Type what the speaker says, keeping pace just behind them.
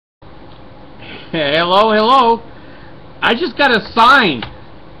Hello, hello. I just got a sign,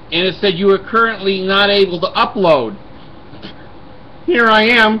 and it said you are currently not able to upload. Here I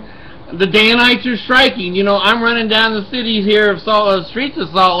am. The Danites are striking. You know, I'm running down the cities here of streets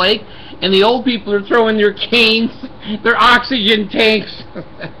of Salt Lake, and the old people are throwing their canes, their oxygen tanks,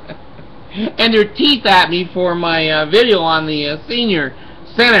 and their teeth at me for my video on the senior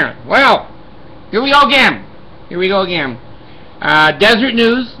center. Well, here we go again. Here we go again. Desert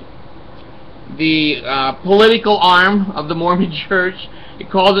News, the political arm of the Mormon Church. It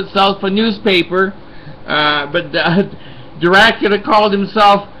calls itself a newspaper, but Dracula called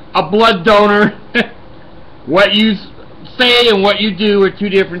himself a blood donor. What you say and what you do are two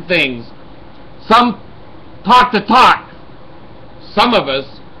different things. Some talk the talk. Some of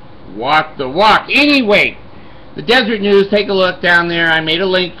us walk the walk. Anyway, the Desert News, take a look down there. I made a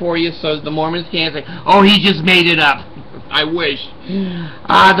link for you so the Mormons can't say, oh, he just made it up. I wish.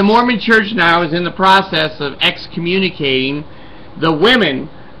 The Mormon Church now is in the process of excommunicating the women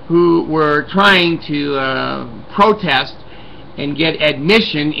who were trying to protest and get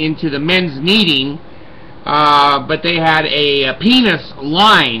admission into the men's meeting, but they had a penis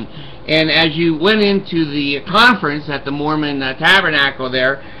line. And as you went into the conference at the Mormon Tabernacle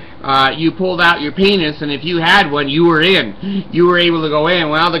there, you pulled out your penis, and if you had one, you were in. You were able to go in.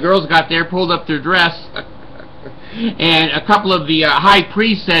 Well, the girls got there, pulled up their dress, and a couple of the high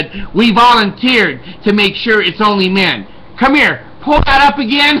priests said, we volunteered to make sure it's only men. Come here, pull that up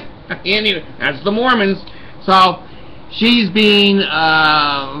again. Anyway, that's the Mormons. So she's being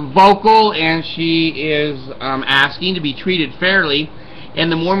vocal, and she is asking to be treated fairly. And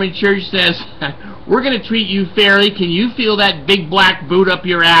the Mormon Church says, we're going to treat you fairly. Can you feel that big black boot up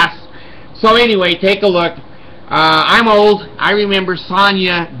your ass? So anyway, take a look. I'm old. I remember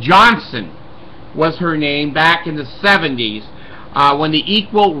Sonia Johnson was her name back in the 70s when the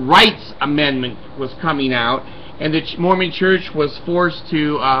Equal Rights Amendment was coming out, and the Mormon Church was forced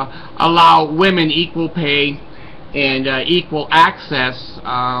to allow women equal pay and equal access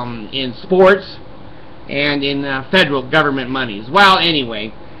in sports and in federal government monies. Well,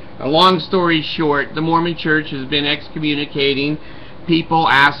 anyway, a long story short, the Mormon Church has been excommunicating people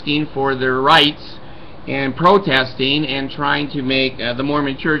asking for their rights and protesting and trying to make the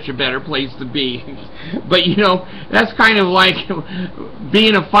Mormon Church a better place to be. But you know, that's kind of like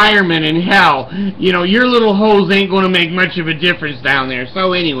being a fireman in hell. You know, your little hose ain't going to make much of a difference down there.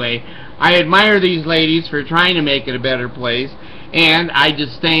 So anyway, I admire these ladies for trying to make it a better place, and I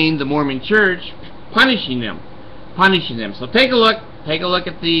disdain the Mormon Church punishing them. So take a look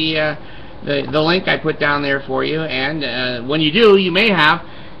at the link I put down there for you, and when you do, you may have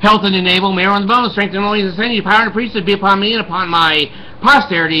health and enable, marrow and bone, strength and holiness, ascending, power and priesthood be upon me and upon my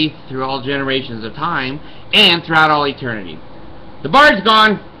posterity through all generations of time and throughout all eternity. The bard's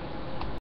gone.